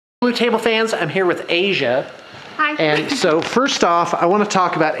Blue Table fans, I'm here with Asia. Hi. And so first off, I want to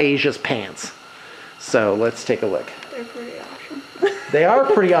talk about Asia's pants. So let's take a look. They're pretty awesome. They are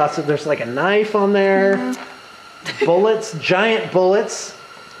pretty awesome. There's like a knife on there, bullets, giant bullets.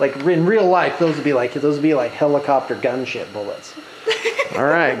 Like in real life, those would be like helicopter gunship bullets. All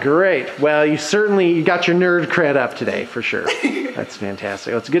right, great. Well, you got your nerd cred up today for sure. That's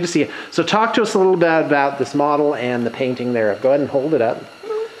fantastic. Well, it's good to see you. So talk to us a little bit about this model and the painting there. Go ahead and hold it up.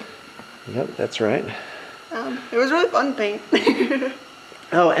 Yep, that's right. It was really fun to paint.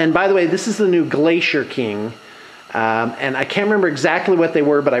 Oh, and by the way, this is the new Glacier King. And I can't remember exactly what they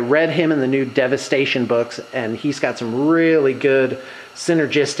were, but I read him in the new Devastation books, and he's got some really good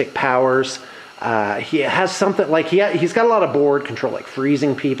synergistic powers. He has something like, he's got a lot of board control, like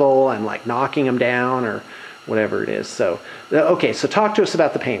freezing people and like knocking them down or whatever it is. So, okay, so talk to us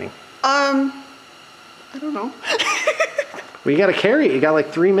about the painting. I don't know. Well, you got to carry it. You got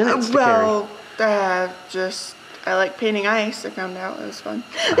like 3 minutes to carry. I like painting ice. I found out it was fun.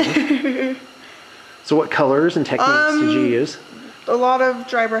 So what colors and techniques did you use? A lot of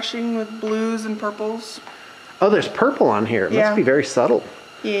dry brushing with blues and purples. Oh, there's purple on here. It must be very subtle.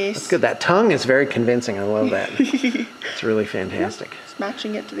 Yes. That's good. That tongue is very convincing. I love that. It's really fantastic. Just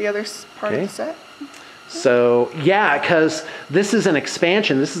matching it to the other part of the set. So, yeah, because this is an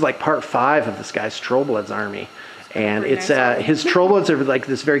expansion. This is like part 5 of this guy's Trollbloods army. And it's his Trollbloods are like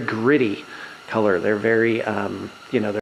this very gritty color. They're very, they're